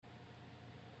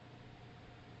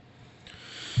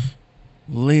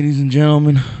Ladies and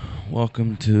gentlemen,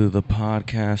 welcome to the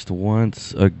podcast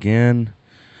once again.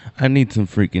 I need some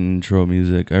freaking intro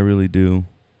music. I really do.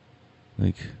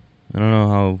 Like, I don't know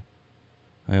how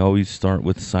I always start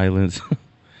with silence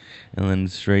and then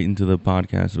straight into the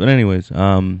podcast. But anyways,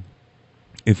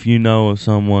 if you know of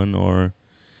someone or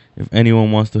if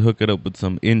anyone wants to hook it up with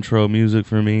some intro music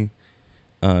for me,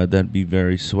 that'd be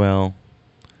very swell.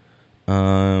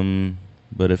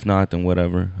 But if not, then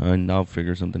whatever. I'll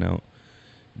figure something out.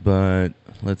 But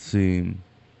let's see.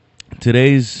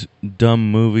 Today's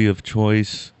dumb movie of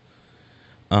choice.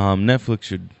 Netflix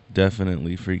should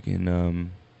definitely freaking.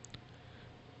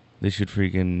 They should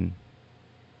freaking.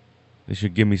 They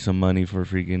should give me some money for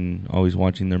freaking always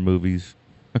watching their movies.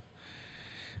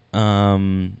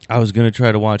 I was gonna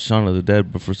try to watch Shaun of the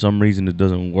Dead, but for some reason it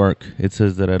doesn't work. It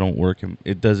says that I don't work.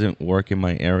 It doesn't work in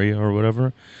my area or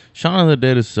whatever. Shaun of the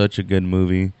Dead is such a good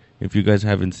movie. If you guys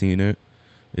haven't seen it,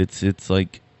 it's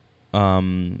like,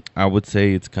 I would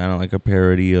say it's kind of like a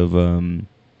parody of Dawn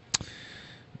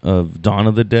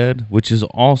of the Dead, which is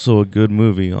also a good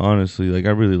movie. Honestly, like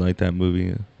I really like that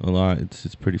movie a lot.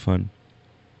 It's pretty fun.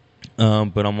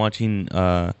 But I'm watching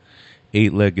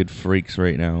Eight-Legged Freaks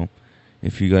right now.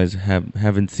 If you guys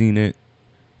haven't seen it,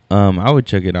 I would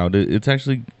check it out. It's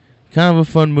actually kind of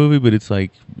a fun movie, but it's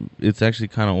actually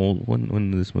kind of old.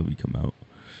 When did this movie come out?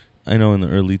 I know in the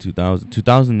early 2000s,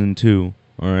 2002.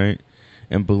 All right,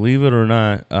 and believe it or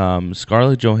not,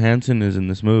 Scarlett Johansson is in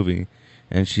this movie,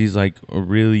 and she's like a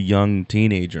really young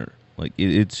teenager. Like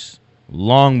it's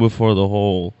long before the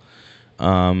whole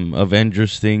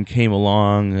Avengers thing came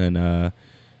along, and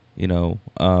you know,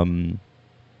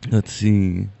 let's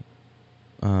see.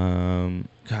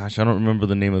 Gosh, I don't remember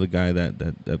the name of the guy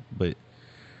that, but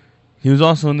he was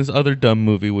also in this other dumb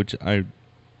movie which I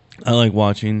like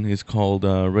watching. It's called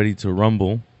Ready to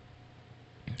Rumble.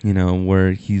 You know,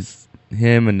 where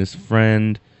him and his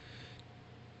friend.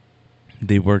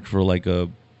 They worked for like a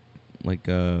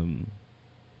pooper.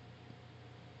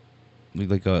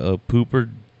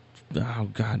 Oh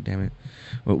god damn it!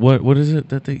 What is it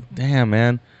that they? Damn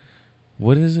man,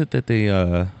 what is it that they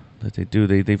do?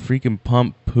 They freaking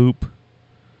pump poop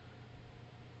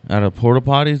out of porta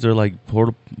potties. They're like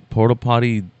porta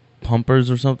potty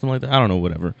pumpers or something like that. I don't know,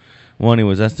 whatever. Well,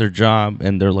 anyways, that's their job,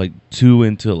 and they're like too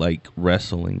into like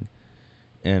wrestling,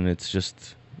 and it's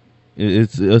just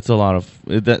it's a lot of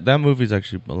that movie's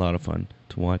actually a lot of fun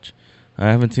to watch.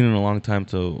 I haven't seen it in a long time,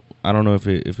 so I don't know if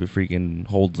it freaking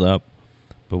holds up,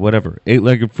 but whatever.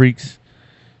 Eight-Legged Freaks.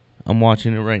 I'm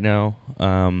watching it right now.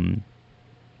 And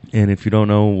if you don't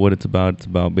know what it's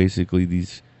about basically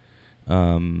these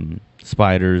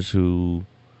spiders who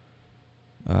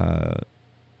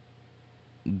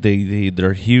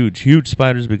they're huge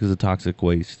spiders because of toxic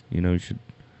waste. You know, you should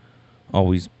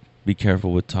always be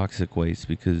careful with toxic waste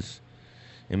because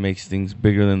it makes things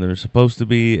bigger than they're supposed to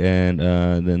be, and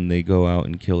then they go out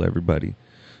and kill everybody.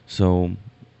 So,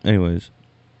 anyways,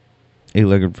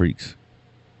 Eight-Legged Freaks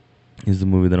is the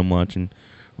movie that I'm watching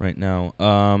right now.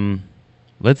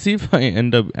 Let's see if I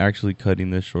end up actually cutting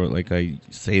this short like I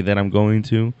say that I'm going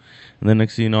to. And then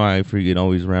next thing you know, I freaking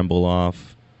always ramble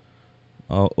off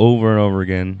over and over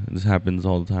again. This happens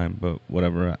all the time, but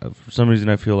whatever. For some reason,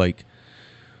 I feel like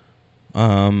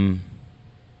I'm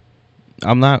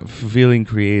not feeling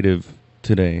creative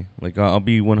today. Like, I'll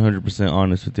be 100%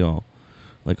 honest with y'all.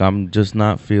 Like, I'm just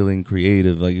not feeling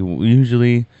creative. Like,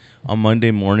 usually on Monday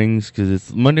mornings,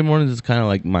 because Monday mornings is kind of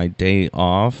like my day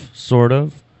off, sort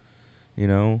of. You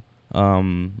know,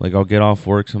 like I'll get off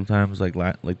work sometimes. Like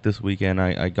this weekend,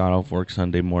 I got off work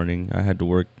Sunday morning. I had to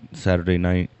work Saturday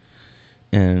night,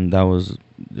 and that was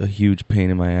a huge pain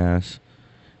in my ass.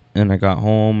 And I got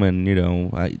home, and you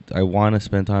know, I want to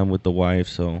spend time with the wife,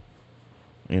 so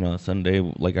you know, Sunday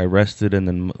like I rested, and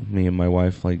then me and my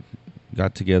wife like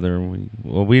got together. And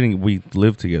we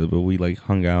lived together, but we like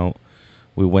hung out.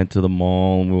 We went to the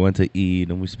mall, and we went to eat,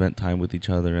 and we spent time with each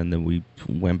other, and then we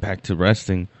went back to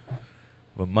resting.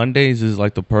 But Mondays is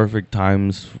like the perfect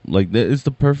times. Like it's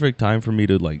the perfect time for me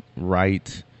to like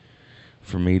write,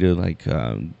 for me to like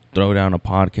throw down a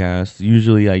podcast.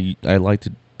 Usually, I like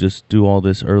to just do all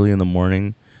this early in the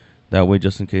morning. That way,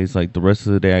 just in case, like the rest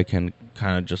of the day, I can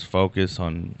kind of just focus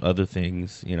on other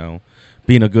things. You know,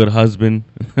 being a good husband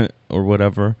or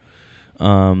whatever.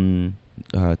 Taking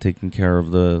care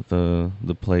of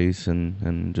the place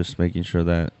and just making sure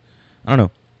that I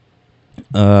don't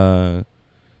know.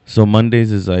 So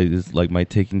Mondays is like my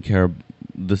taking care of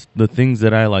the things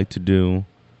that I like to do.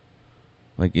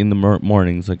 Like in the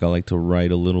mornings, like I like to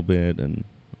write a little bit, and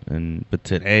but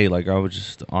today, like I was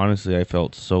just honestly, I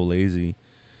felt so lazy.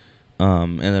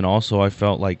 And then also I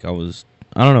felt like I don't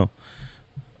know.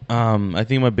 I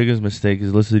think my biggest mistake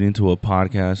is listening to a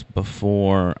podcast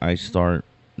before I start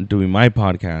doing my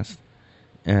podcast,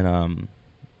 and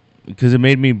because it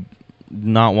made me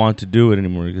not want to do it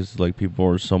anymore because like people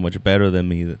are so much better than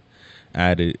me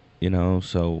at it, you know.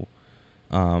 So,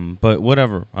 but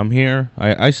whatever. I'm here.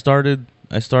 I started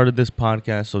this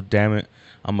podcast, so damn it,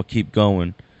 I'm gonna keep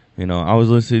going. You know, I was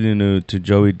listening to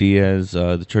Joey Diaz,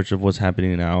 the Church of What's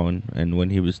Happening Now, and when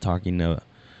he was talking to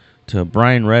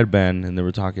Brian Redband, and they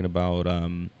were talking about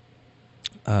um,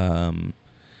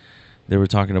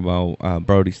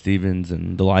 Brody Stevens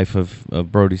and the life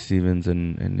of Brody Stevens,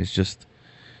 and it's just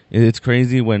it's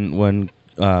crazy when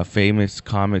famous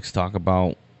comics talk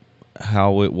about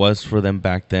how it was for them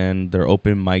back then, their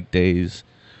open mic days,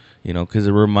 you know, because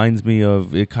it reminds me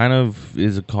of, it kind of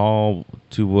is a call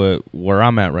to where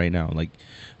I'm at right now, like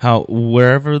how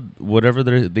whatever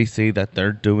they say that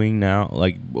they're doing now,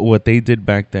 like what they did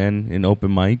back then in open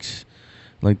mics,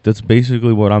 like that's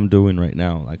basically what I'm doing right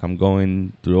now. Like I'm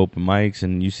going through open mics,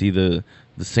 and you see the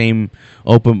same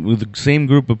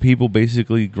group of people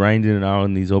basically grinding it out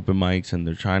in these open mics, and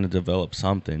they're trying to develop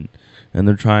something, and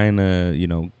they're trying to, you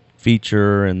know,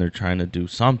 feature, and they're trying to do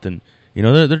something. You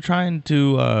know, they're trying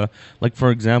to like,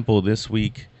 for example, this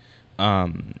week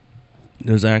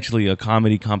there's actually a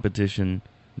comedy competition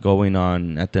going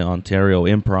on at the Ontario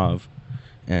Improv,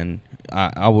 and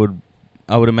I would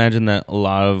imagine that a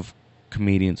lot of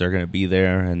comedians are going to be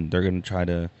there, and they're going to try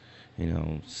to, you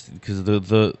know, because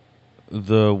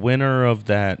the winner of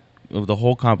the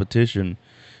whole competition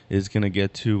is going to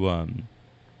get to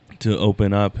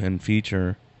open up and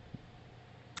feature,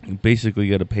 basically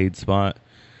get a paid spot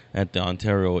at the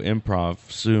Ontario Improv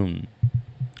soon.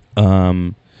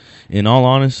 In all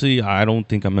honesty, I don't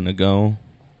think I'm going to go.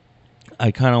 I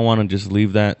kind of want to just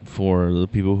leave that for the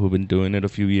people who've been doing it a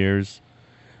few years.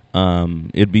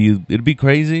 It'd be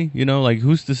crazy, you know, like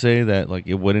who's to say that like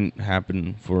it wouldn't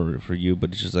happen for you, but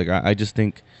it's just like I just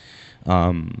think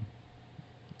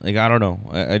like I don't know.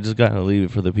 I just gotta leave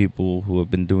it for the people who have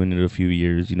been doing it a few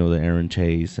years, you know, the Aaron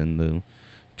Chase and the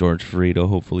George Farito.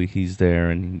 Hopefully he's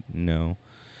there, and you know,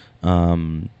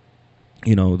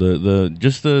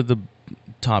 the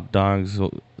top dogs,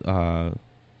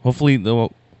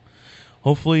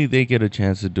 hopefully they get a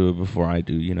chance to do it before I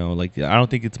do, you know. Like I don't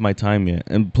think it's my time yet,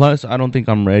 and plus I don't think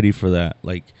I'm ready for that.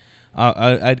 Like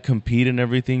I'd compete and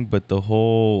everything, but the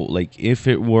whole, like, if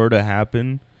it were to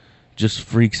happen, just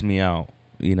freaks me out,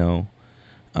 you know.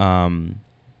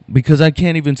 Because I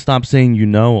can't even stop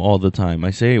saying all the time.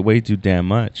 I say it way too damn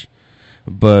much.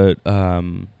 But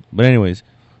anyways,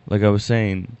 like I was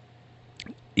saying,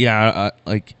 yeah,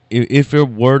 like if it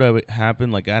were to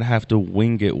happen, like I'd have to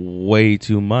wing it way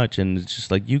too much, and it's just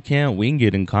like you can't wing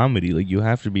it in comedy. Like you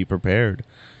have to be prepared.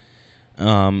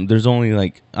 There's only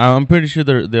like, I'm pretty sure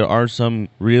there are some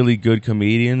really good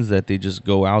comedians that they just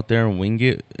go out there and wing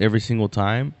it every single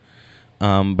time.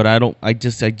 But I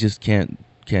just can't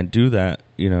do that,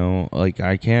 you know. Like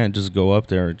I can't just go up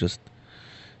there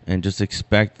and just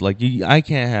expect, like, I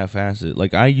can't half-ass it.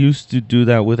 Like I used to do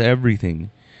that with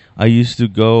everything. I used to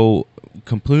go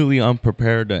completely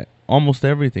unprepared at almost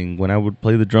everything. When I would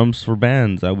play the drums for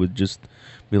bands, I would just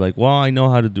be like, well, I know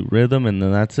how to do rhythm, and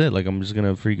then that's it. Like I'm just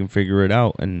gonna freaking figure it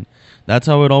out, and that's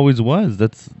how it always was.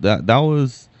 That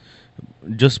was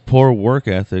just poor work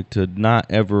ethic to not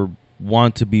ever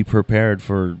want to be prepared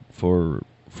for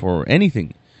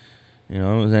anything, you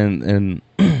know. And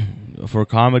for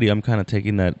comedy, I'm kind of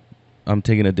taking a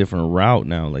different route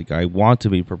now. Like I want to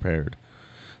be prepared.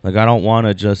 Like I don't want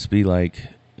to just be like,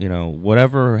 you know,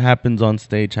 whatever happens on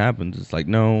stage happens. It's like,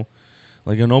 no,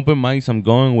 like an open mics, I'm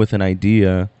going with an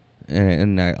idea,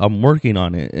 and I'm working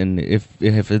on it. And if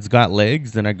it's got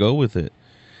legs, then I go with it.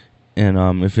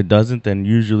 And if it doesn't, then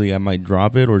usually I might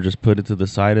drop it or just put it to the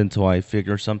side until I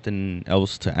figure something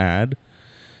else to add.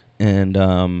 And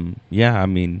yeah, I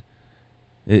mean,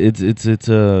 it's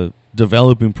a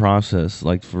developing process.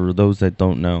 Like for those that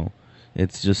don't know,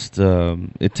 it's just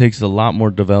it takes a lot more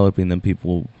developing than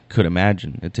people could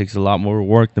imagine. It takes a lot more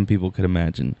work than people could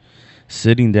imagine.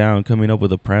 Sitting down, coming up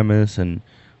with a premise, and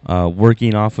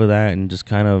working off of that, and just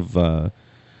kind of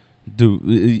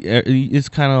it's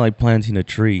kind of like planting a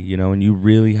tree, you know, and you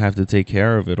really have to take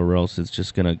care of it, or else it's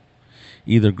just gonna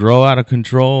either grow out of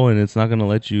control and it's not gonna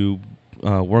let you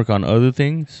work on other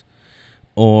things,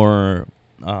 or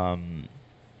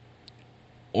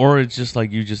it's just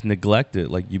like you just neglect it.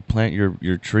 Like you plant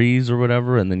your trees or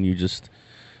whatever, and then you just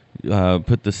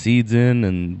put the seeds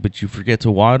in, but you forget to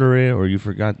water it, or you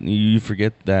forget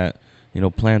that, you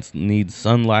know, plants need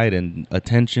sunlight and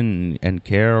attention and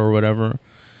care or whatever.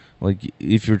 Like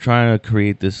if you're trying to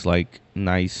create this like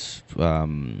nice, I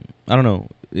don't know,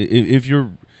 if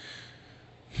you're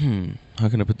how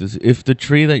can I put this? If the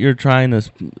tree that you're trying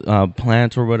to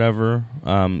plant or whatever,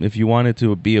 if you want it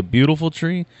to be a beautiful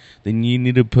tree, then you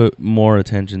need to put more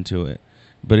attention to it.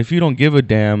 But if you don't give a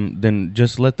damn, then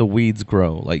just let the weeds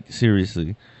grow. Like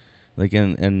seriously, like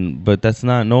but that's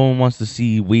not. No one wants to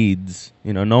see weeds.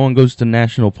 You know, no one goes to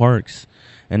national parks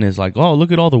and is like, oh,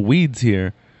 look at all the weeds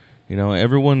here. You know,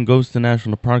 everyone goes to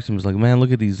national parks and is like, man,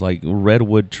 look at these like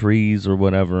redwood trees or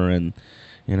whatever, and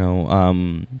you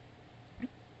know,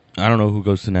 I don't know who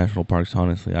goes to national parks.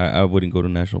 Honestly, I wouldn't go to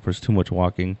national parks. Too much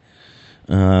walking.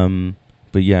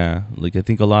 But yeah, like I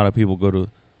think a lot of people go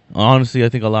to. Honestly, I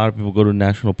think a lot of people go to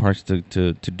national parks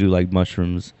to do like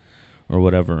mushrooms or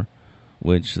whatever.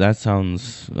 Which that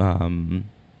sounds very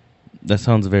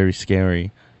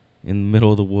scary. In the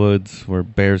middle of the woods where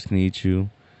bears can eat you.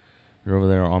 You're over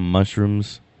there on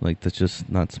mushrooms. Like that's just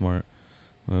not smart.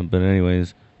 But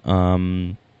anyways,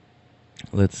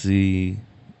 let's see.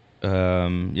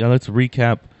 Let's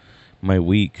recap my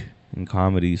week in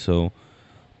comedy. So,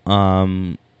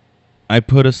 I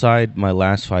put aside my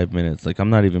last 5 minutes. Like, I'm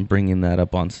not even bringing that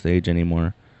up on stage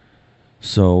anymore.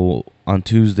 So, on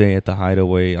Tuesday at the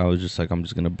Hideaway, I was just like, I'm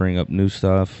just going to bring up new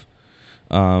stuff.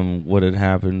 What had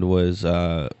happened was,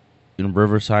 in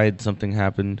Riverside, something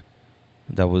happened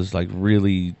that was, like,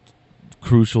 really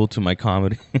crucial to my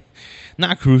comedy.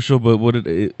 Not crucial, but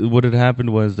what had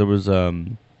happened was there was,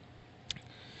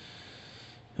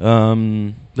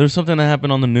 there's something that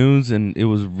happened on the news, and it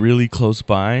was really close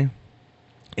by,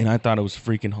 and I thought it was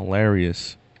freaking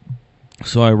hilarious.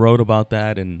 So I wrote about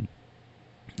that, and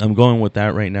I'm going with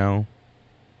that right now.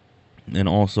 And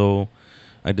also,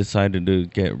 I decided to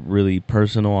get really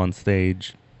personal on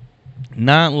stage.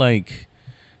 Not like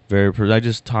very I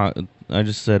just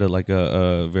said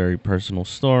a very personal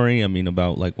story. I mean,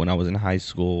 about like when I was in high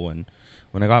school and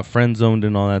when I got friend zoned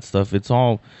and all that stuff. It's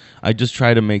all, I just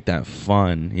try to make that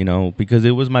fun, you know, because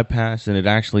it was my past and it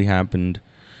actually happened.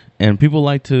 And people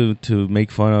like to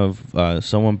make fun of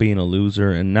someone being a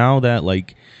loser. And now that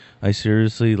like I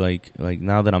seriously like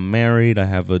now that I'm married, I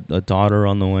have a daughter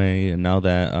on the way, and now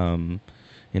that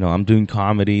you know, I'm doing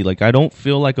comedy, like I don't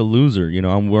feel like a loser. You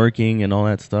know, I'm working and all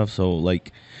that stuff. So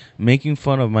like making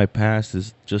fun of my past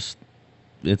is just,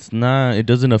 it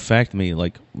doesn't affect me.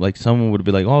 Like someone would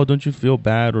be like, oh, don't you feel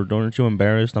bad or aren't you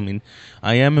embarrassed? I mean,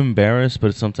 I am embarrassed,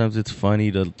 but sometimes it's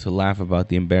funny to laugh about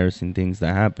the embarrassing things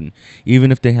that happen,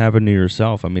 even if they happen to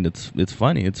yourself. I mean, it's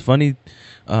funny. It's funny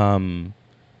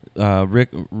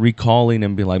recalling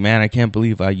and be like, man, I can't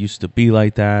believe I used to be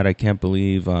like that. I can't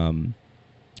believe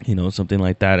you know, something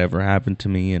like that ever happened to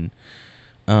me. And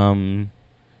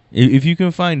if you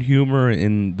can find humor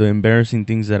in the embarrassing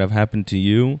things that have happened to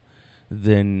you,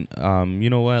 then you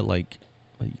know what, like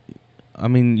I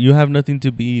mean, you have nothing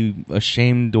to be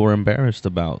ashamed or embarrassed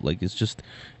about. Like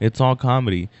it's all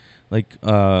comedy. Like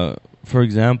for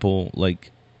example, like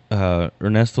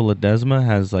Ernesto Ledesma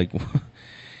has like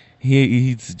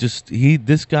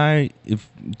this guy, if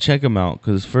check him out,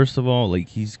 because first of all, like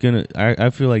he's gonna,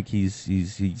 I feel like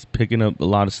he's picking up a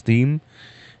lot of steam,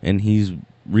 and he's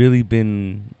really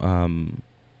been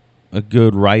a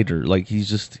good writer. Like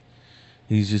he's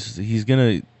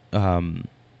gonna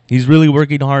he's really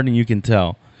working hard, and you can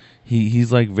tell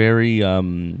he's like very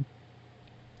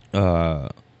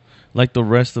like the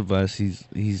rest of us.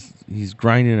 He's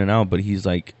grinding it out, but he's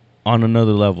like on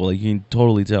another level. Like you can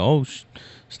totally tell. Oh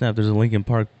snap! There's a Linkin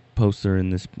Park poster in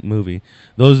this movie.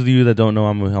 Those of you that don't know,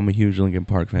 I'm a huge Linkin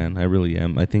Park fan. I really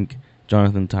am. I think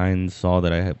Jonathan Tynes saw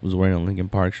that I was wearing a Linkin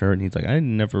Park shirt, and he's like, I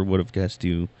never would have guessed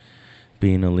you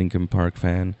being a Linkin Park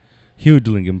fan. Huge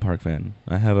Linkin Park fan.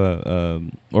 I have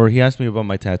or he asked me about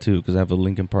my tattoo, because I have a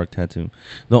Linkin Park tattoo.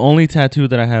 The only tattoo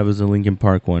that I have is a Linkin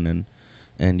Park one,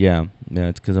 and yeah,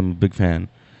 it's because I'm a big fan.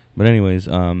 But anyways,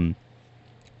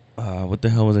 what the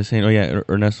hell was I saying? Oh yeah,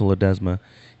 Ernesto Ledesma.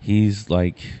 He's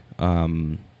like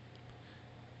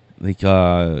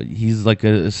he's like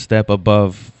a step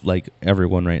above like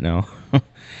everyone right now.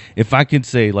 If I could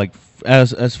say, like,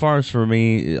 as far as for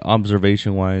me,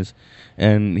 observation wise,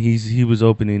 and he was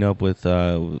opening up with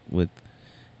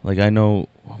like, I know,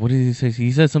 what did he say?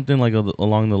 He said something like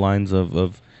along the lines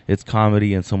of it's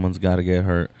comedy and someone's got to get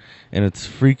hurt, and it's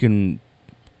freaking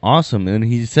awesome. And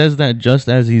he says that just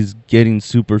as he's getting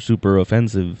super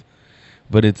offensive.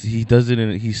 But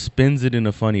he spins it in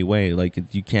a funny way. Like,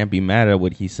 you can't be mad at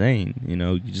what he's saying. You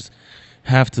know, you just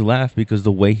have to laugh because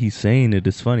the way he's saying it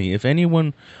is funny. If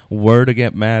anyone were to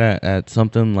get mad at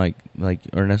something like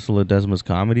Ernesto Ledesma's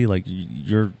comedy, like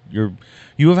you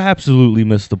have absolutely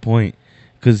missed the point,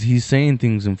 because he's saying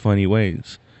things in funny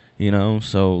ways. You know,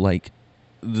 so like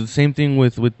the same thing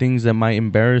with things that might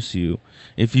embarrass you.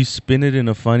 If you spin it in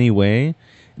a funny way,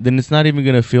 then it's not even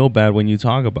gonna feel bad when you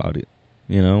talk about it.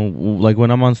 You know, like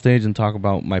when I'm on stage and talk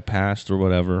about my past or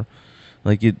whatever,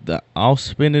 like I'll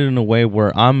spin it in a way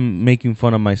where I'm making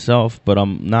fun of myself, but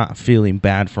I'm not feeling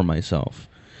bad for myself.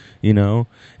 You know,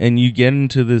 and you get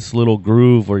into this little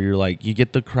groove where you're like, you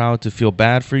get the crowd to feel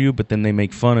bad for you, but then they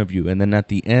make fun of you, and then at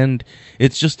the end,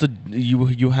 it's just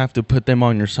you have to put them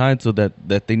on your side so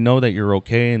that they know that you're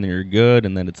okay and that you're good,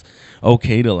 and that it's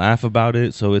okay to laugh about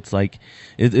it. So it's like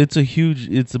it's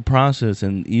a process,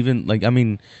 and even like, I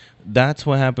mean, that's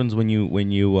what happens when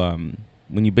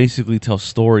you basically tell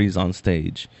stories on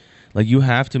stage. Like, you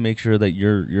have to make sure that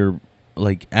you're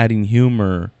like adding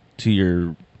humor to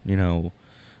your, you know,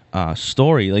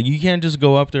 story. Like, you can't just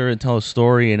go up there and tell a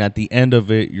story and at the end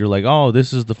of it you're like, oh,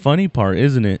 this is the funny part,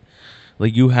 isn't it?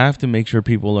 Like, you have to make sure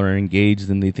people are engaged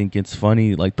and they think it's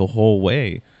funny like the whole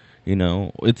way. You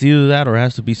know, it's either that or it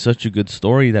has to be such a good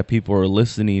story that people are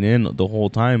listening in the whole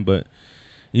time. But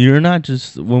you're not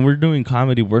just, when we're doing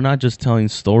comedy, we're not just telling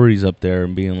stories up there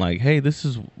and being like, hey, this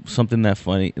is something that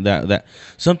funny, that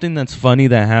something that's funny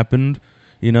that happened,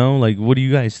 you know, like, what do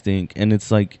you guys think? And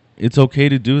it's like, it's okay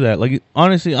to do that. Like,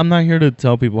 honestly, I'm not here to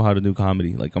tell people how to do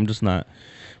comedy. Like, I'm just not.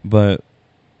 But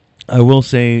I will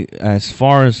say, as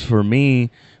far as for me,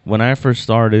 when I first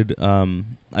started,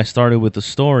 I started with a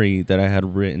story that I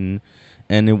had written,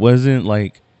 and it wasn't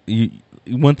like,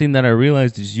 one thing that I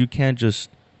realized is you can't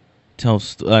just tell,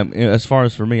 as far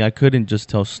as for me, I couldn't just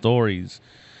tell stories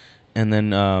and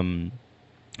then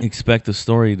expect the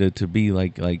story to be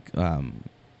like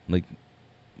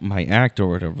my act or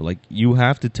whatever. Like, you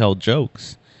have to tell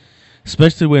jokes,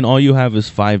 especially when all you have is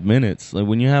 5 minutes. Like,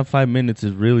 when you have 5 minutes,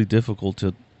 it's really difficult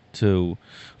to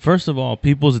first of all,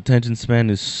 people's attention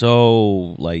span is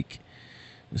so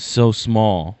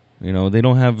small. You know, they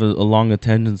don't have a long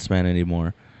attention span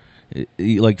anymore.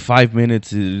 Like, 5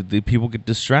 minutes, the people get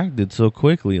distracted so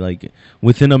quickly. Like,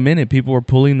 within a minute, people are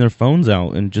pulling their phones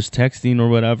out and just texting or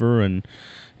whatever, and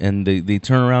they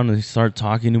turn around and they start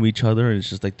talking to each other. And it's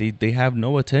just like they have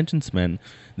no attention span.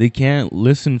 They can't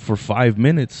listen for 5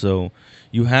 minutes. So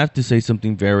you have to say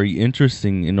something very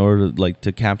interesting in order like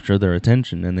to capture their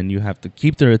attention, and then you have to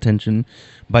keep their attention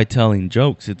by telling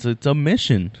jokes. It's a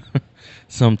mission.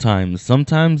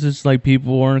 Sometimes it's like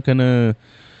people aren't gonna,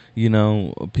 you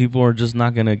know, people are just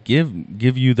not gonna give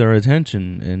you their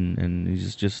attention, and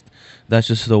it's just, that's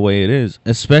just the way it is.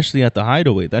 Especially at the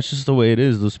Hideaway, that's just the way it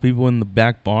is. Those people in the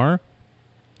back bar,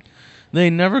 they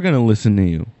ain't never gonna listen to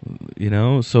you, you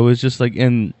know. So it's just like,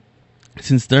 and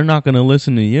since they're not gonna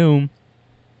listen to you,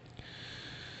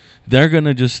 they're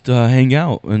gonna just hang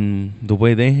out, and the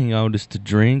way they hang out is to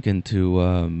drink and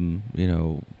to you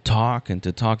know, talk, and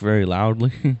to talk very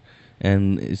loudly.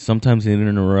 And sometimes it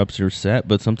interrupts your set,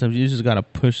 but sometimes you just gotta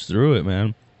push through it,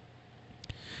 man.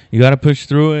 You gotta push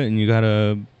through it, and you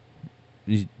gotta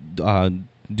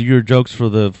do your jokes for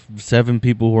the 7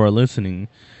 people who are listening.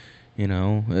 You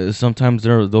know, sometimes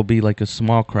there'll be like a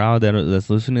small crowd that's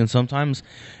listening, and sometimes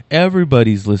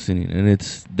everybody's listening,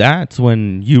 and that's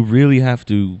when you really have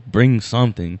to bring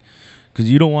something,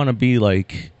 because you don't want to be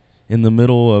like in the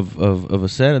middle of a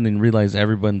set and then realize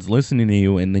everyone's listening to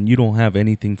you, and then you don't have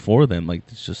anything for them. Like,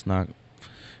 it's just not,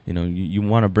 you know, you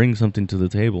want to bring something to the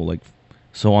table. Like,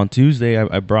 so on Tuesday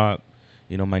I brought,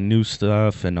 you know, my new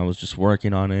stuff, and I was just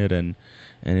working on it, and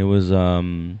it was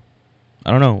I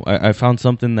don't know, I found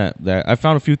something that I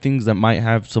found a few things that might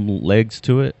have some legs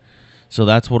to it. So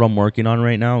that's what I'm working on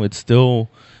right now. It's still,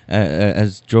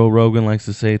 as Joe Rogan likes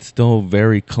to say, it's still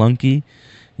very clunky,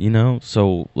 you know.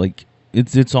 So like,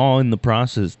 it's all in the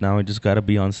process now. I just got to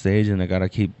be on stage, and I got to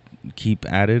keep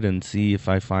at it and see if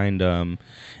I find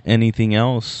anything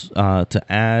else to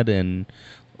add, and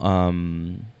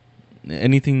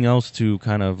anything else to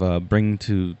kind of bring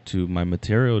to my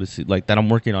material, to see, like, that I'm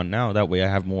working on now. That way I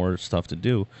have more stuff to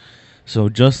do. So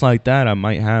just like that, I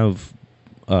might have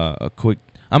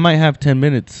I might have 10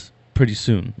 minutes pretty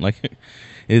soon. Like,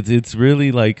 it's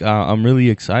really like, I'm really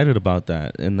excited about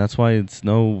that, and that's why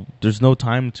there's no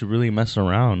time to really mess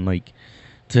around. Like,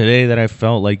 today, that I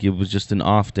felt like it was just an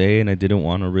off day and I didn't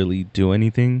want to really do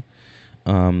anything,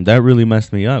 that really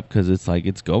messed me up, because it's like,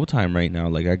 it's go time right now.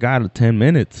 Like, I got 10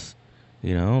 minutes,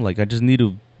 you know, like, I just need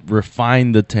to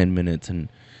refine the 10 minutes and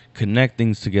connect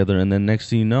things together, and then next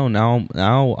thing you know, now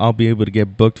I'll be able to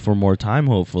get booked for more time,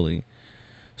 hopefully.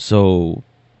 So,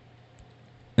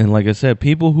 and like I said,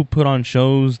 people who put on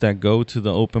shows that go to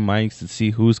the open mics to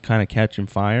see who's kind of catching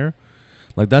fire,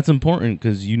 like, that's important,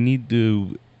 because you need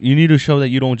to show that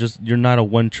you're not a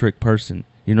one trick person.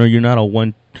 You know, you're not a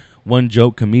one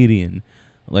joke comedian.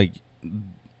 Like,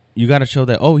 you got to show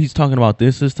that, oh, he's talking about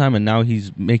this time, and now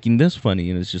he's making this funny,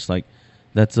 and it's just like,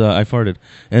 that's I farted,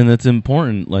 and that's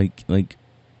important, like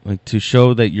to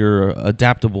show that you're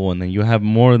adaptable and that you have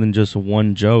more than just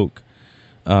one joke.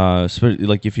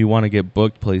 Like if you want to get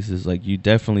booked places, like you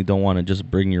definitely don't want to just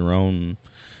bring your own.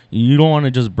 You don't want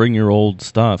to just bring your old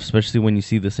stuff, especially when you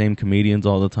see the same comedians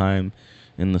all the time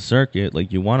in the circuit.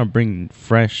 Like you want to bring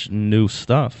fresh, new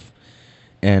stuff.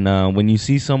 And when you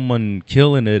see someone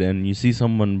killing it, and you see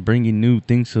someone bringing new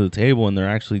things to the table, and they're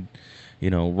actually,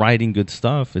 writing good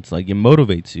stuff, it's like it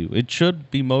motivates you. It should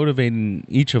be motivating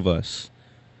each of us.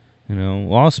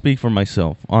 Well, I'll speak for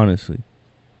myself, honestly.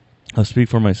 I'll speak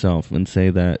for myself and say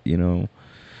that,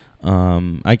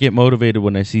 I get motivated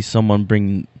when I see someone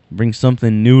bring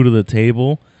something new to the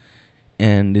table,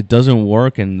 and it doesn't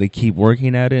work, and they keep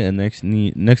working at it, and next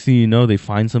thing you know, they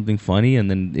find something funny,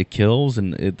 and then it kills,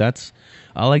 and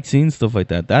I like seeing stuff like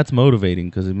that. That's motivating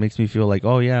because it makes me feel like,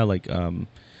 oh yeah, like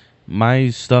my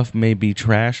stuff may be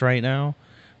trash right now,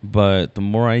 but the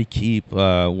more I keep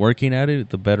working at it,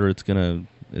 the better it's gonna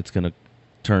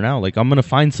turn out. Like I'm gonna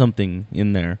find something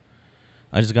in there.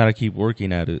 I just gotta keep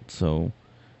working at it. So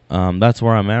that's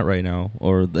where I'm at right now.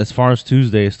 Or as far as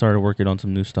Tuesday, I started working on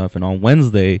some new stuff, and on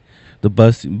Wednesday, the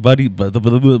freaking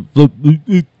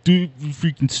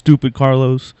stupid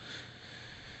Carlos.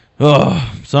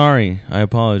 Oh, sorry. I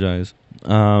apologize.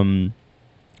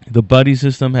 The buddy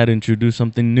system had introduced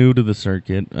something new to the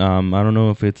circuit. I don't know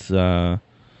if it's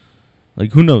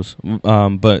like, who knows?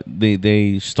 But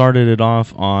they started it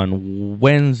off on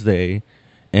Wednesday,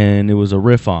 and it was a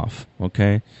riff off.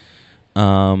 Okay.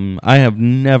 I have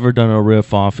never done a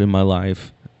riff off in my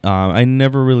life. I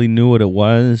never really knew what it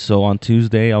was. So on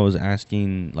Tuesday, I was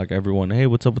asking like everyone, "Hey,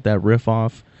 what's up with that riff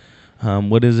off?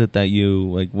 What is it that you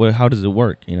like? How does it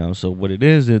work? So what it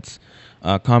is, it's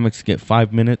comics get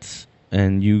 5 minutes,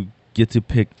 and you get to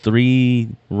pick 3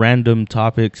 random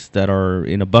topics that are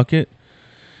in a bucket,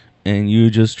 and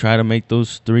you just try to make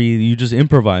those 3. You just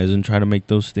improvise and try to make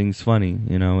those things funny,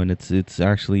 and it's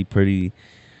actually pretty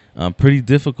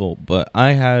difficult. But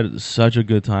I had such a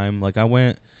good time. Like I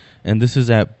went, and this is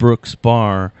at Brooks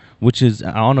Bar, which is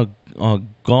on a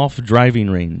golf driving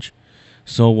range.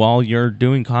 So while you're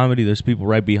doing comedy, there's people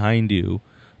right behind you,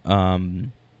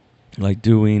 like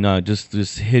doing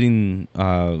just hitting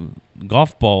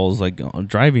golf balls like on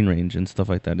driving range and stuff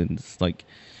like that. And it's like,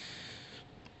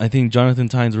 I think Jonathan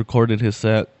Tynes recorded his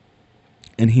set,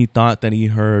 and he thought that he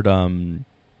heard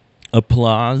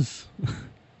applause,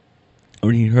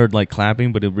 or he heard like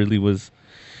clapping, but it really was,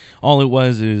 all it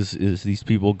was is these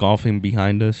people golfing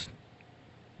behind us.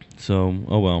 So,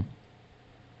 oh well.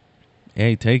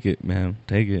 Hey, take it, man.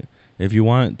 Take it. If you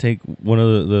want, take one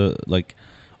of the like,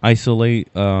 isolate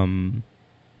one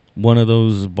of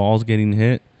those balls getting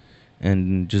hit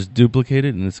and just duplicate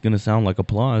it, and it's going to sound like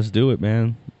applause. Do it,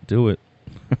 man. Do it.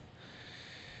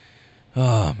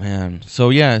 Oh, man. So,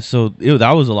 yeah,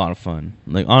 that was a lot of fun.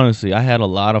 Like, honestly, I had a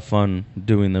lot of fun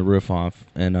doing the riff off,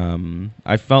 and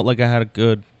I felt like I had a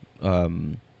good,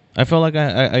 I felt like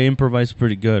I improvised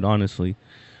pretty good, honestly.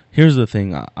 Here's the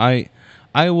thing.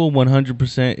 I will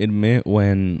 100% admit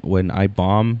when I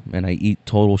bomb and I eat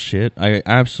total shit. I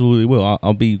absolutely will.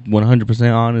 I'll be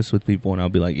 100% honest with people, and I'll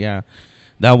be like, yeah,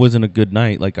 that wasn't a good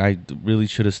night. Like, I really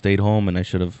should have stayed home, and I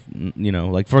should have,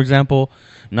 like, for example,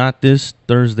 not this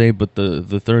Thursday, but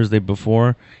the Thursday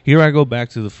before. Here I go back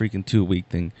to the freaking 2-week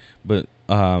thing. But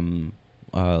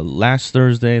last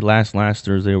Thursday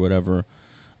or whatever,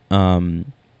 2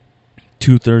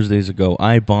 Thursdays ago,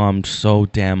 I bombed so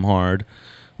damn hard.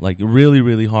 Like, really,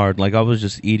 really hard. Like, I was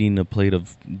just eating a plate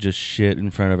of just shit in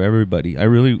front of everybody.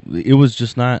 It was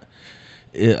just not,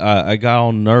 I got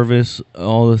all nervous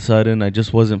all of a sudden. I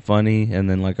just wasn't funny. And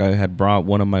then, like, I had brought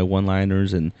one of my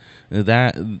one-liners, and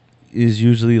that is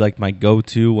usually, like, my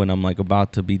go-to when I'm, like,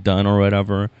 about to be done or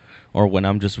whatever, or when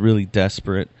I'm just really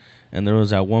desperate. And there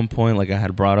was at one point, like, I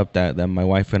had brought up that my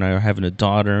wife and I are having a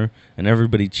daughter, and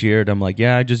everybody cheered. I'm like,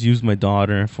 yeah, I just used my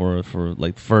daughter for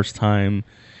like, the first time,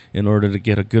 in order to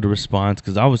get a good response,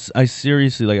 because I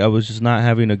seriously, like, I was just not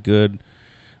having a good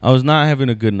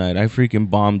night. I freaking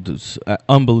bombed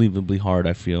unbelievably hard,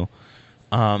 I feel.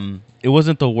 It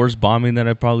wasn't the worst bombing that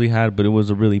I probably had, but it was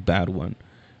a really bad one,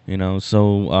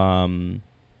 so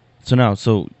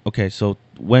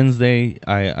Wednesday,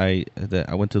 I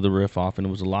went to the riff off, and it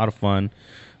was a lot of fun.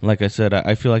 Like I said,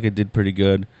 I feel like I did pretty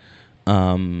good.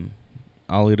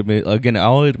 I'll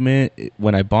admit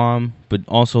when I bomb, but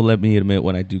also let me admit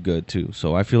when I do good too.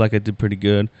 So I feel like I did pretty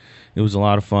good. It was a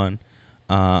lot of fun.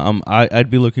 I'd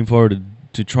be looking forward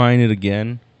to trying it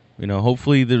again.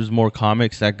 Hopefully there's more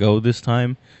comics that go this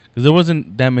time, because there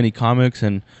wasn't that many comics,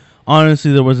 and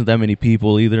Honestly, there wasn't that many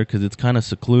people either because it's kind of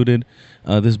secluded.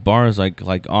 This bar is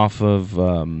like off of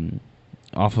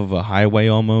a highway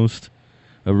almost,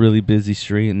 a really busy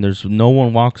street, and there's no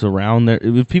one walks around there.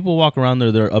 If people walk around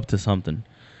there, they're up to something.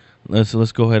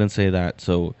 Let's go ahead and say that.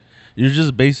 So you're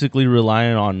just basically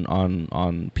relying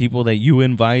on people that you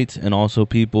invite, and also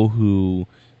people who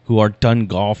are done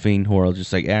golfing, who are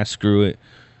just like, screw it.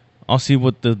 I'll see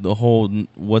what the whole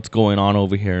what's going on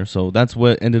over here. So that's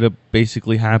what ended up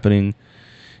basically happening.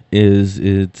 Is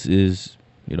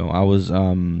I was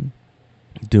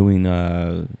doing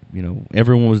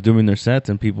everyone was doing their sets,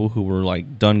 and people who were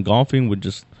like done golfing would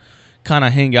just kind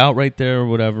of hang out right there or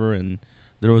whatever. And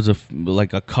there was a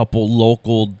couple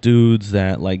local dudes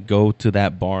that like go to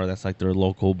that bar. That's like their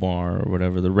local bar or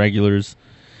whatever. The regulars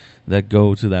that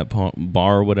go to that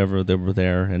bar or whatever, they were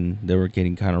there, and they were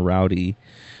getting kind of rowdy.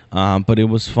 But it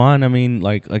was fun. I mean,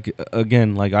 like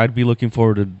again, like I'd be looking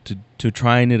forward to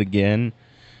trying it again.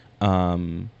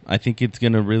 I think it's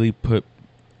gonna really put.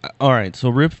 All right,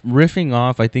 so riffing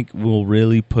off, I think will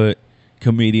really put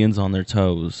comedians on their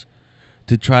toes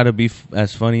to try to be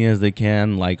as funny as they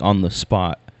can, like on the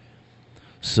spot.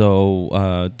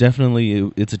 So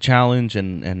definitely, it's a challenge,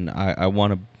 and I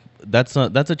want to. That's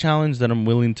a challenge that I'm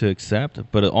willing to accept,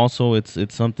 but also it's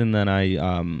something that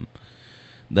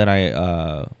that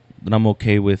I'm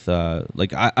okay with.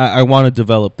 Like I want to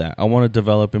develop that. I want to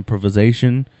develop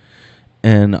improvisation,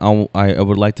 and I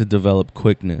would like to develop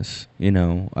quickness.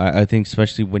 I think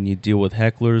especially when you deal with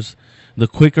hecklers, the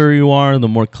quicker you are, the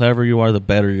more clever you are, the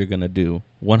better you're gonna do.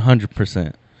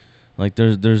 100%. Like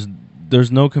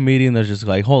there's no comedian that's just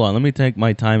like, hold on, let me take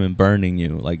my time in burning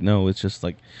you. Like, no, it's just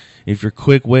like if you're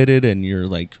quick witted and you're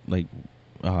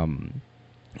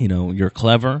you're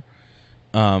clever.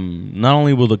 Not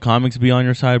only will the comics be on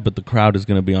your side, but the crowd is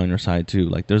going to be on your side too.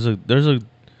 Like there's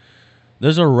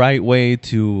a right way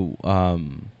to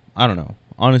I don't know.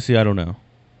 Honestly, I don't know,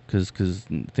 because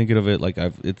thinking of it, like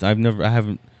I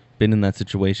haven't been in that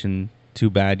situation too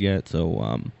bad yet.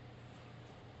 So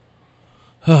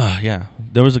yeah,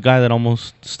 there was a guy that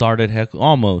almost started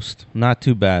almost not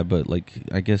too bad, but like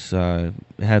I guess it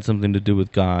had something to do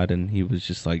with God, and he was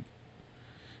just like,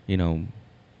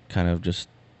 kind of just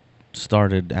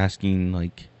started asking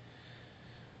like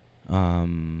I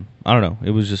don't know,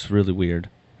 it was just really weird.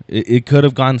 It could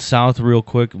have gone south real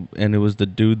quick, and it was the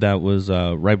dude that was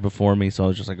right before me, so I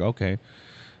was just like, okay,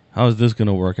 how is this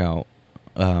gonna work out?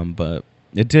 But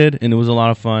it did, and it was a lot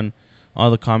of fun.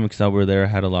 All the comics that were there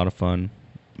had a lot of fun,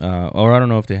 or I don't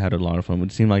know if they had a lot of fun, but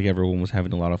it seemed like everyone was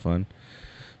having a lot of fun.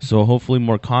 So hopefully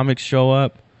more comics show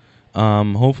up.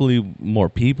 Hopefully more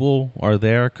people are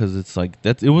there, because it's like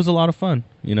it was a lot of fun,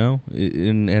 it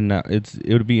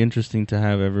would be interesting to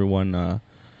have everyone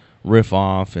riff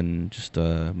off and just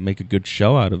make a good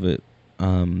show out of it.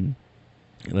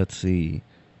 Let's see.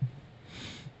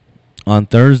 On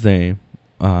Thursday,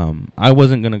 I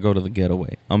wasn't gonna go to the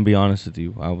Getaway. I'm gonna be honest with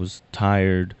you. I was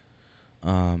tired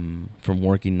from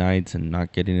working nights and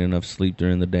not getting enough sleep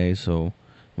during the day, so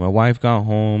my wife got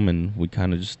home and we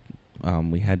kind of just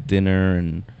we had dinner,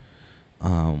 and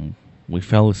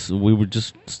we were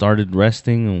just started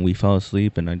resting, and we fell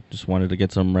asleep, and I just wanted to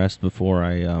get some rest before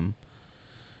I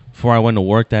went to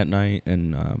work that night,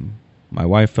 and my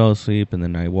wife fell asleep, and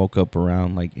then I woke up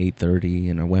around like 8:30,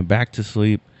 and I went back to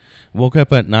sleep. Woke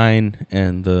up at 9,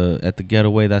 and at the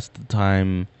Getaway, that's the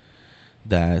time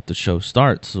that the show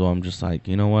starts. So I'm just like,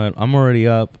 you know what? I'm already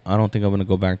up. I don't think I'm gonna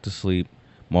go back to sleep.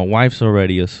 My wife's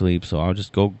already asleep, so I'll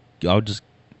just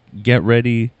get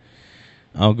ready.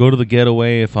 I'll go to the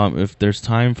Getaway. If there's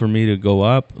time for me to go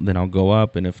up, then I'll go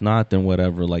up, and if not, then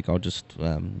whatever. Like I'll just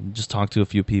talk to a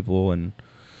few people, and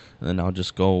then I'll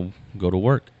just go to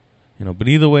work. But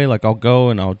either way, like I'll go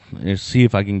and I'll see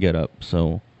if I can get up.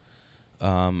 So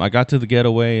I got to the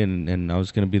Getaway, and I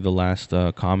was gonna be the last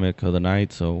comic of the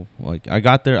night. So like I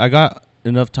got there, I got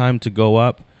enough time to go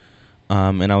up.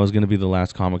 And I was going to be the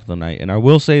last comic of the night. And I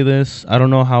will say this, I don't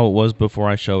know how it was before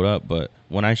I showed up, but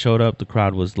when I showed up, the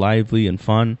crowd was lively and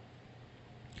fun.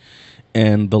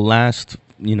 And the last,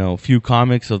 few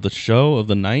comics of the show, of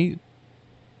the night,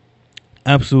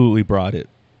 absolutely brought it.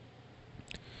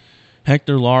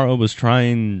 Hector Lara was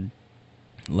trying,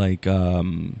 like,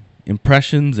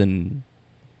 impressions, and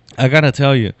I got to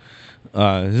tell you,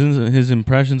 his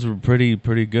impressions were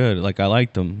pretty good. Like I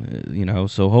liked them,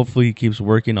 so hopefully he keeps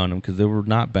working on them, because they were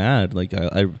not bad. Like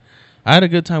I had a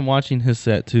good time watching his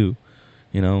set too,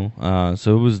 so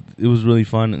it was really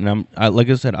fun. And like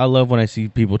I said, I love when I see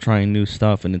people trying new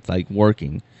stuff and it's like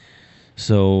working.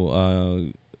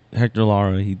 So Hector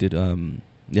Lara, he did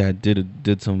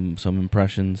did some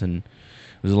impressions, and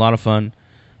it was a lot of fun.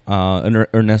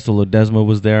 Ernesto Ledesma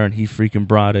was there, and he freaking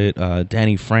brought it.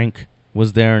 Danny Frank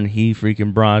was there, and he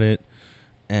freaking brought it.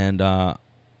 And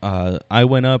I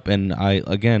went up, and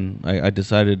I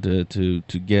decided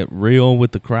to get real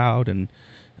with the crowd, and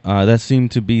that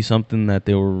seemed to be something that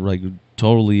they were like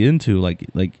totally into. Like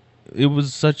it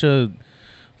was such a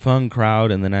fun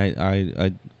crowd. And then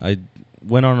I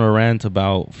went on a rant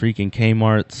about freaking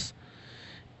Kmart's,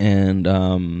 and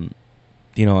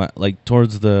like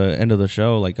towards the end of the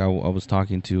show, like I was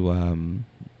talking to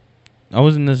I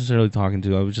wasn't necessarily talking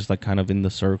to, I was just like kind of in the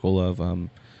circle of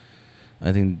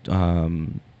I think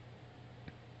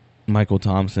Michael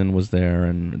Thompson was there,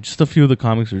 and just a few of the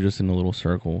comics were just in a little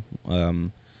circle.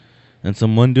 And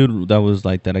some one dude that was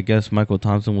like that, I guess Michael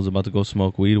Thompson was about to go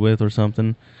smoke weed with or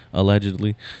something,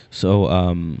 allegedly. So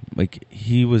like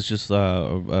he was just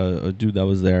a dude that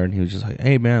was there, and he was just like,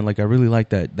 "Hey man, like I really like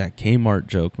that Kmart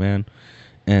joke, man."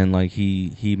 And like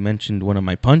he mentioned one of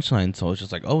my punchlines, so I was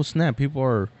just like, "Oh snap, people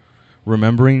are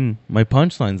remembering my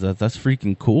punchlines. That's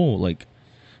freaking cool." Like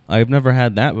I've never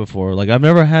had that before. Like I've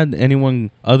never had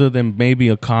anyone other than maybe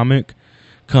a comic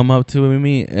come up to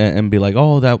me and be like,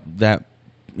 "Oh, that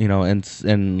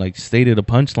and like stated a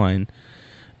punchline,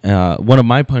 one of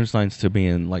my punchlines to me,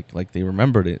 and like they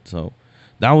remembered it." So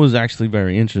that was actually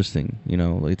very interesting.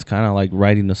 It's kind of like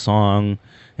writing a song,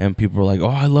 and people are like, "Oh,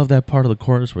 I love that part of the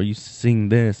chorus where you sing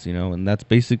this," and that's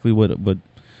basically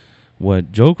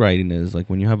what joke writing is. Like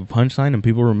when you have a punchline and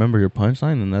people remember your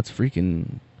punchline, and that's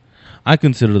freaking. I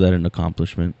consider that an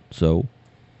accomplishment. So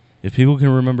if people can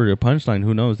remember your punchline,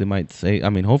 who knows? They might say. I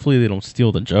mean, hopefully they don't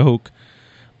steal the joke,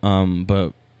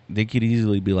 but they could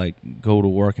easily be like, go to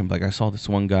work and be like, "I saw this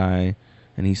one guy,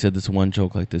 and he said this one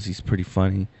joke like this. He's pretty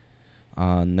funny.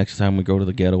 Next time we go to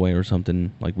the Getaway or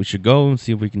something, like we should go and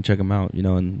see if we can check him out."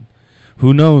 And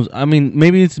who knows? I mean,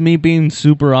 maybe it's me being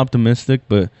super optimistic,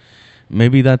 but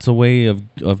maybe that's a way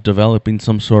of developing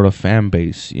some sort of fan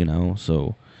base.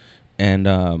 So. And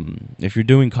if you're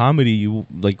doing comedy, you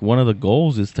like one of the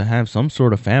goals is to have some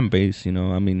sort of fan base. I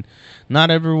mean,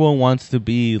 not everyone wants to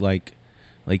be like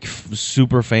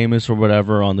super famous or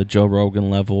whatever on the Joe Rogan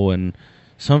level, and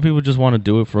some people just want to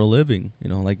do it for a living.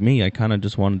 Like me, I kind of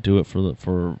just want to do it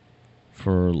for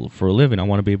a living. I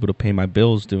want to be able to pay my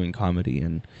bills doing comedy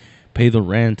and pay the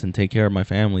rent and take care of my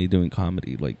family doing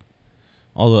comedy. Like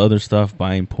all the other stuff,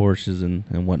 buying Porsches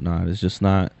and whatnot, is just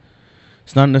not.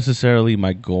 It's not necessarily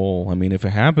my goal. I mean, if it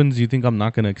happens, you think I'm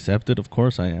not going to accept it? Of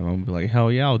course I am. I'm going to be like,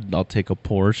 hell yeah, I'll take a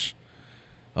Porsche.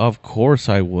 Of course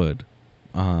I would.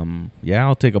 Yeah,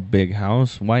 I'll take a big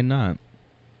house. Why not?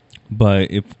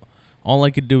 But if all I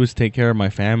could do is take care of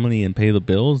my family and pay the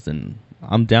bills, then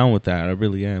I'm down with that. I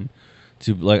really am.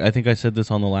 I think I said this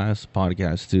on the last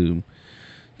podcast,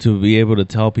 to be able to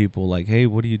tell people, like, hey,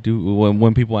 what do you do?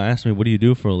 When people ask me, what do you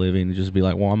do for a living? To just be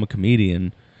like, well, I'm a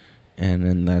comedian.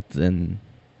 And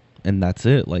that's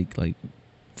it. Like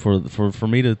for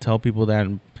me to tell people that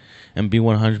and be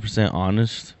 100%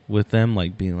 honest with them,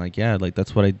 like being like, yeah, like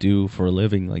that's what I do for a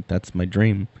living. Like that's my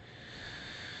dream.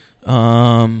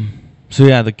 So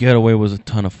yeah, the Getaway was a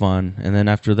ton of fun. And then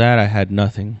after that, I had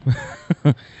nothing.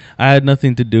 I had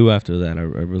nothing to do after that. I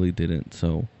really didn't.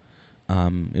 So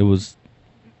it was,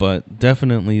 but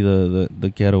definitely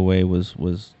the Getaway was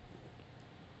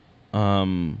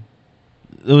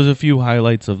there was a few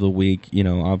highlights of the week.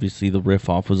 Obviously the riff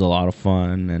off was a lot of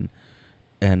fun,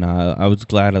 and I was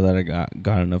glad that I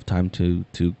got enough time to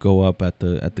go up at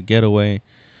the Getaway.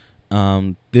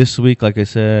 This week, like I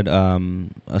said,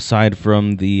 aside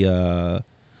from the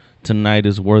Tonight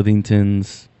is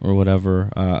Worthington's or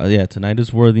whatever, Tonight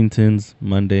is Worthington's.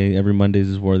 Every Mondays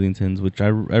is Worthington's, which I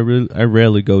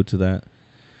rarely go to that,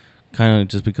 kind of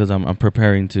just because I'm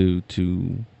preparing to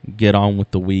get on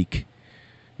with the week.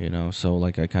 So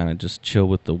like I kind of just chill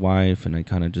with the wife, and I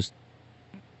kind of just,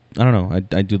 I don't know,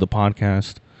 I do the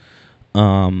podcast.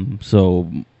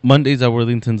 So Mondays at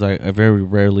Worthington's, I very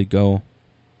rarely go.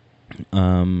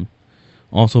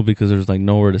 Also because there's like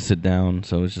nowhere to sit down,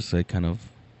 so it's just like kind of,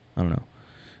 I don't know.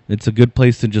 It's a good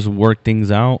place to just work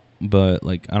things out, but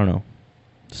like, I don't know.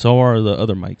 So are the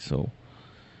other mics, so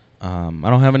I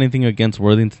don't have anything against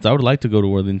Worthington's. I would like to go to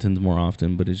Worthington's more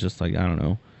often, but it's just like, I don't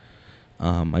know.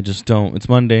 I just don't. It's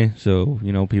Monday, so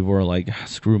people are like,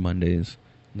 screw Mondays.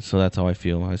 So that's how I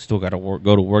feel. I still got to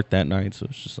go to work that night, so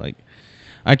it's just like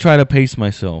I try to pace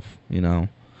myself,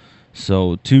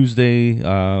 So Tuesday,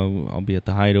 I'll be at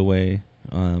the Hideaway,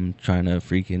 trying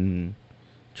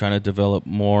to develop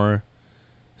more.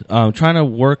 Trying to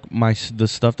work the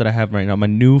stuff that I have right now. My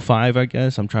new 5, I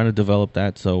guess. I'm trying to develop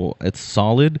that so it's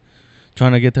solid.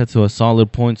 Trying to get that to a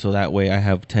solid point, so that way I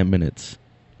have 10 minutes,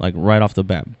 like right off the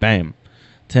bat, bam.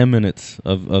 10 minutes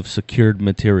of secured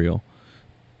material.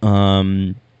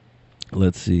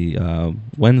 Let's see.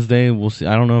 Wednesday, we'll see.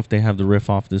 I don't know if they have the riff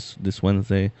off this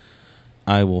Wednesday.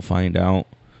 I will find out.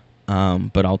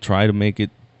 But I'll try to make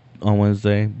it on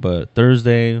Wednesday. But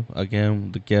Thursday,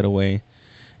 again, the getaway.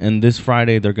 And this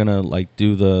Friday, they're going to like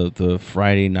do the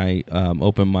Friday night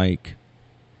open mic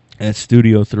at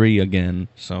Studio 3 again.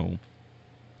 So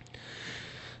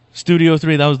Studio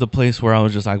 3, that was the place where I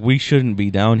was just like, we shouldn't be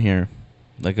down here.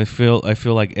 Like I feel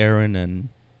like Aaron and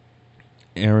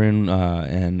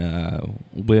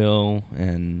Will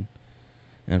and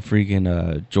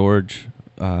freaking George,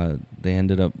 they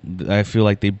ended up, I feel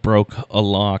like they broke a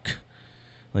lock.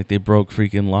 Like they broke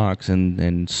freaking locks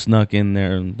and snuck in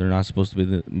there, and they're not supposed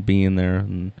to be in there,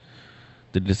 and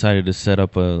they decided to set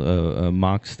up a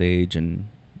mock stage and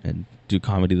do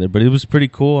comedy there. But it was pretty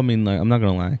cool. I mean, like, I'm not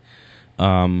gonna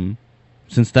lie.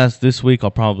 Since that's this week,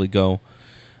 I'll probably go.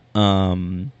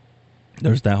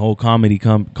 There's that whole comedy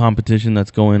competition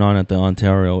that's going on at the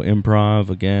Ontario Improv.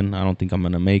 Again, I don't think I'm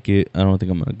gonna make it. I don't think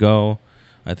I'm gonna go.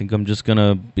 I think I'm just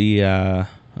gonna be.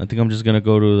 I think I'm just gonna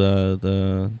go to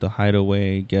the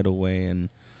Hideaway, Getaway, and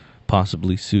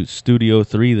possibly Studio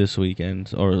 3 this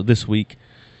weekend or this week.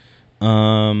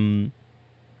 Let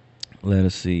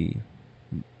us see.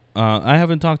 I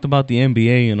haven't talked about the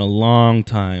NBA in a long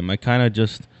time. I kind of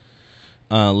just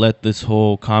let this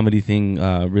whole comedy thing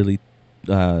really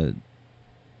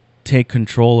take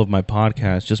control of my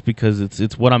podcast, just because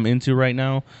it's what I'm into right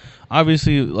now.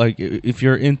 Obviously, like if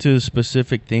you're into a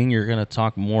specific thing, you're gonna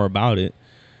talk more about it.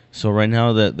 So right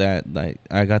now that like,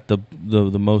 I got the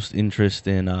most interest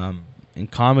in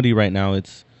comedy right now,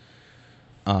 it's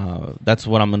that's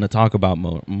what I'm going to talk about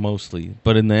mostly.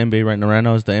 But in the NBA right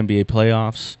now is the NBA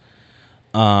playoffs.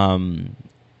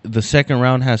 The second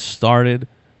round has started.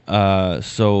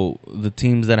 So the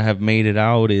teams that have made it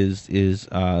out is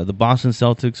the Boston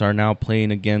Celtics are now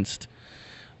playing against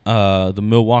the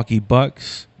Milwaukee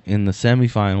Bucks in the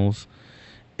semifinals.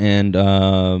 And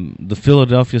the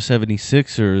Philadelphia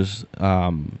 76ers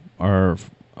are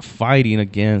fighting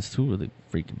against... Who are they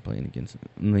freaking playing against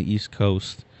in the East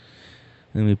Coast?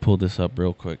 Let me pull this up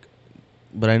real quick.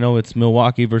 But I know it's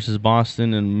Milwaukee versus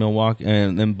Boston, and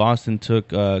then Boston took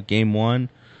game 1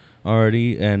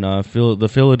 already. And the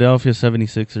Philadelphia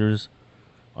 76ers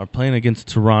are playing against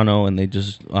Toronto, and they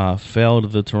just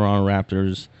failed the Toronto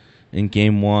Raptors in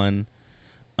game 1.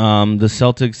 The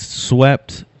Celtics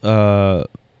swept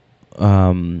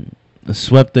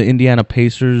the Indiana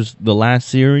Pacers the last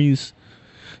series.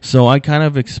 So I kind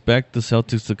of expect the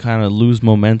Celtics to kind of lose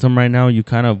momentum right now. You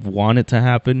kind of want it to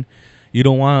happen. You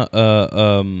don't want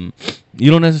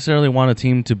you don't necessarily want a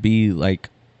team to be like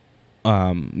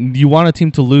you want a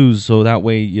team to lose, so that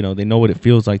way, you know, they know what it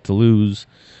feels like to lose.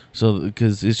 So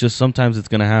because it's just sometimes it's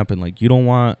going to happen. Like you don't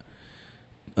want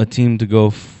a team to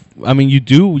go I mean,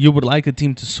 you would like a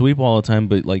team to sweep all the time,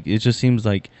 but like it just seems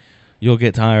like you'll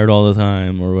get tired all the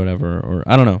time or whatever, or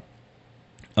I don't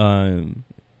know.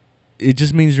 It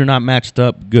just means you're not matched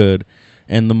up good,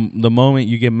 and the moment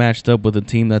you get matched up with a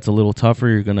team that's a little tougher,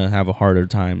 you're gonna have a harder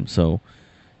time. So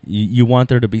you want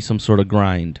there to be some sort of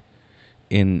grind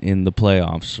in the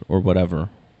playoffs or whatever.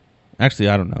 Actually,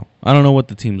 I don't know. I don't know what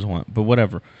the teams want, but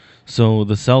whatever. So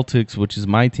the Celtics, which is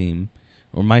my team,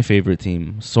 or my favorite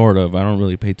team, sort of. I don't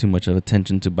really pay too much of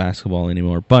attention to basketball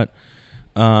anymore, but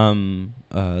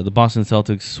the Boston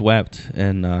Celtics swept,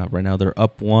 and right now they're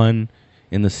up 1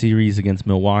 in the series against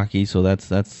Milwaukee. So that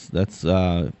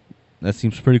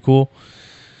seems pretty cool.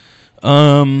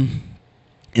 In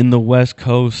the West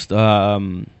Coast,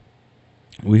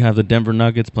 we have the Denver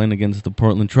Nuggets playing against the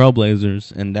Portland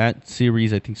Trailblazers, and that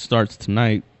series I think starts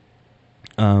tonight.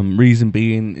 Reason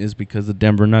being is because the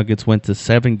Denver Nuggets went to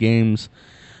 7 games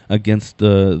against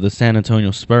the San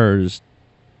Antonio Spurs.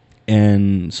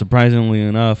 And surprisingly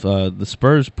enough, the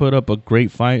Spurs put up a great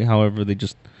fight. However, they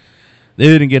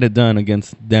didn't get it done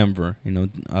against Denver. You know,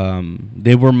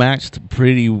 they were matched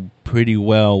pretty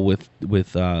well with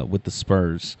the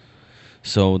Spurs.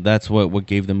 So that's what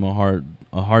gave them a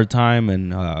hard time.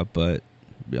 And but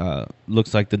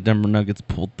looks like the Denver Nuggets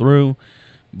pulled through.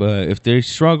 But if they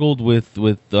struggled with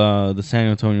the San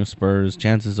Antonio Spurs,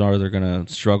 chances are they're gonna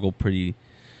struggle pretty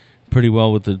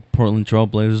well with the Portland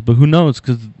Trailblazers. But who knows?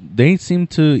 Because they seem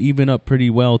to even up pretty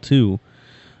well too.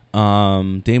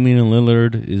 Damian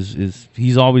Lillard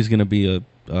he's always going to be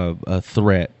a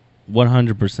threat,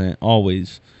 100%,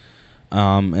 always.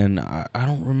 And I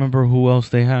don't remember who else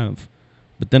they have.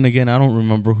 But then again, I don't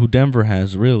remember who Denver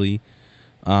has really.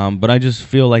 But I just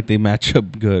feel like they match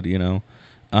up good, you know.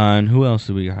 And who else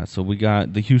do we got? So we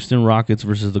got the Houston Rockets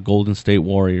versus the Golden State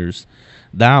Warriors.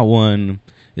 That one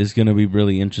is going to be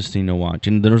really interesting to watch.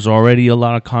 And there's already a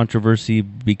lot of controversy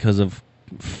because of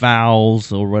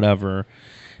fouls or whatever.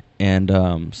 And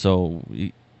so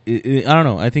I don't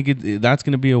know. I think that's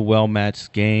going to be a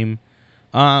well-matched game.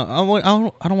 I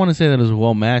don't want to say that it's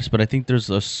well-matched, but I think there's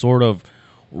a sort of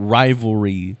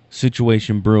rivalry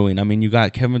situation brewing. I mean, you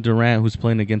got Kevin Durant, who's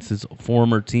playing against his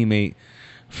former teammate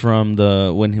from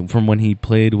when he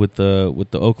played with the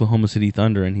Oklahoma City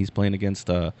Thunder, and he's playing against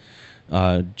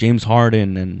James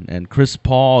Harden and Chris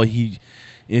Paul.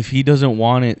 If he doesn't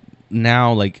want it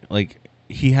now, like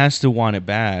he has to want it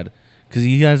bad, because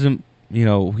he hasn't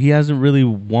really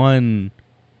won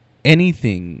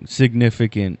anything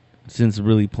significant since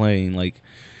really playing. Like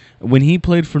when he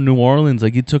played for New Orleans,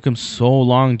 like it took him so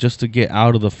long just to get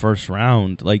out of the first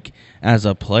round, like as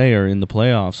a player in the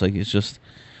playoffs. Like it's just,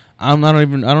 I'm not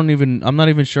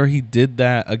even sure he did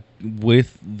that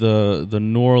with the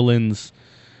New Orleans.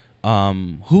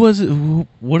 Who was it? Who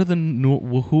are the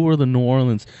New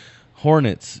Orleans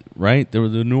Hornets? Right, there were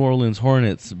the New Orleans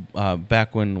Hornets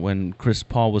back when Chris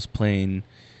Paul was playing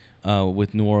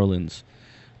with New Orleans.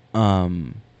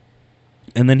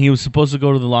 And then he was supposed to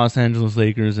go to the Los Angeles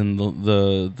Lakers, and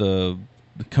the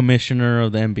commissioner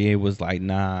of the NBA was like,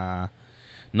 nah,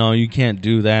 no, you can't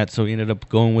do that. So he ended up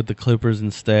going with the Clippers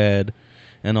instead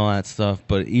and all that stuff.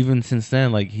 But even since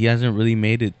then, like, he hasn't really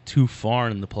made it too far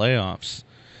in the playoffs.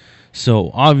 So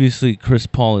obviously Chris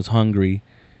Paul is hungry,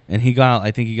 and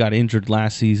I think he got injured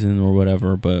last season or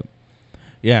whatever. But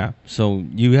yeah, so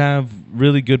you have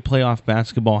really good playoff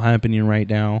basketball happening right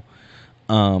now.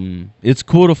 It's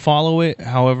cool to follow it.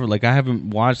 However, like, I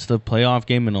haven't watched the playoff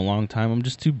game in a long time. I'm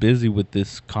just too busy with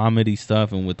this comedy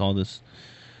stuff and with all this,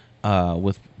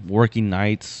 with working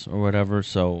nights or whatever.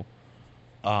 So,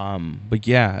 but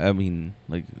yeah, I mean,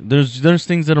 like, there's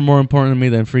things that are more important to me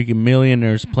than freaking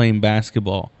millionaires playing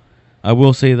basketball. I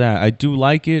will say that I do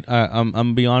like it. I'm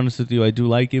gonna be honest with you. I do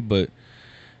like it, but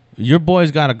your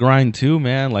boys got to grind too,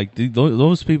 man. Like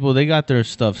those people, they got their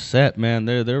stuff set, man.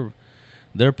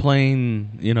 They're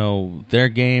playing, their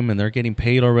game, and they're getting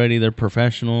paid already. They're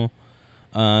professional.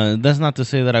 That's not to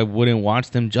say that I wouldn't watch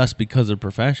them just because they're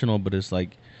professional, but it's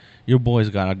like your boys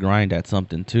got to grind at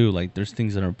something too. Like, there's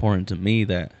things that are important to me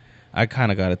that I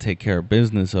kind of got to take care of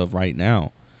business of right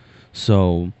now.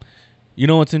 So,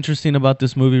 what's interesting about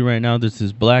this movie right now? There's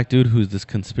this black dude who's this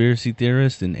conspiracy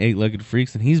theorist in Eight-Legged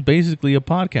Freaks, and he's basically a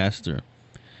podcaster.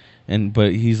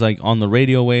 But he's like on the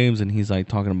radio waves, and he's like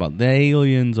talking about the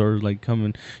aliens are like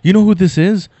coming. You know who this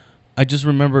is? I just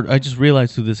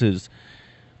realized who this is.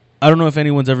 I don't know if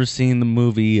anyone's ever seen the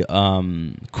movie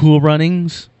Cool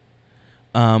Runnings,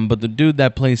 but the dude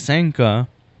that plays Sanka,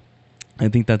 I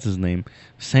think that's his name,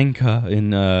 Sanka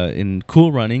in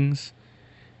Cool Runnings,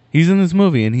 he's in this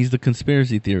movie, and he's the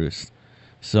conspiracy theorist.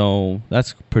 So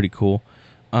that's pretty cool.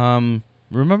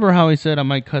 Remember how I said I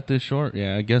might cut this short?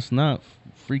 Yeah, I guess not.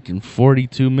 Freaking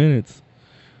 42 minutes.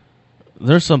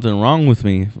 There's something wrong with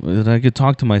me that I could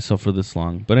talk to myself for this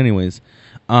long. But anyways,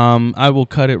 I will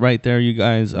cut it right there, you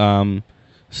guys.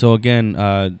 So again,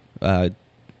 I'm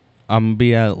gonna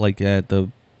be at the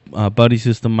Buddy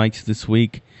System mics this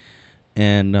week,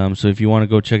 and so if you want to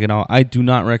go check it out, I do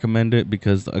not recommend it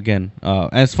because, again,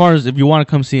 as far as if you want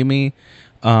to come see me,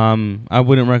 I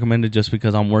wouldn't recommend it just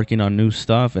because I'm working on new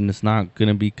stuff and it's not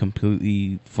gonna be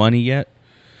completely funny yet.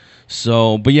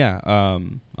 So, but yeah,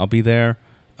 I'll be there.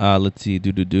 Let's see,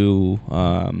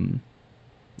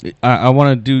 I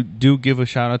want to give a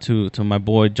shout out to my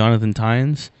boy Jonathan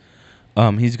Tynes.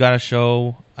 He's got a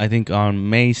show, I think, on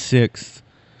May 6th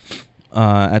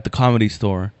at the Comedy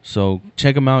Store. So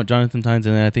check him out, Jonathan Tynes.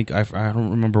 And then I think I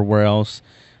don't remember where else.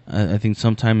 I think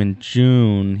sometime in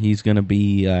June he's gonna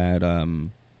be at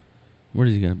where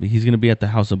is he gonna be? He's gonna be at the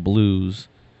House of Blues.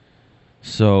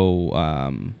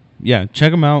 So yeah,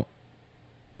 check him out.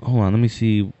 Hold on, let me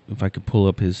see if I could pull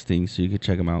up his thing so you can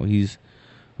check him out. He's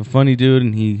a funny dude,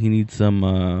 and he needs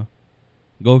some,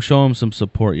 go show him some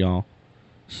support, y'all.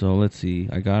 So let's see,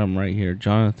 I got him right here,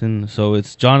 Jonathan. So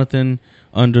it's Jonathan_Tynes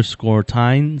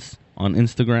on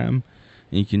Instagram, and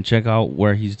you can check out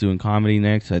where he's doing comedy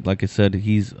next. Like I said,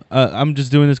 I'm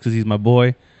just doing this because he's my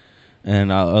boy,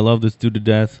 and I love this dude to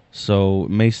death. So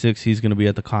May 6th, he's going to be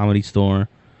at the Comedy Store.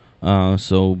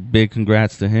 So big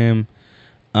congrats to him.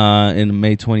 In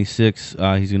May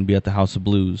 26th, he's going to be at the House of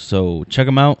Blues. So check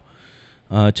him out.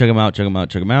 Check him out. I'm going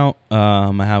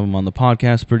to have him on the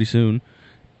podcast pretty soon.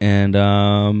 And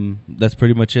that's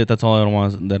pretty much it. That's all I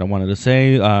wanted to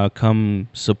say. Come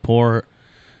support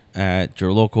at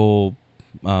your local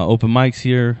open mics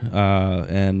here.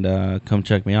 And come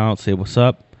check me out. Say what's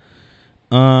up.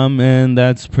 And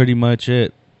that's pretty much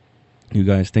it. You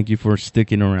guys, thank you for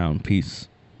sticking around. Peace.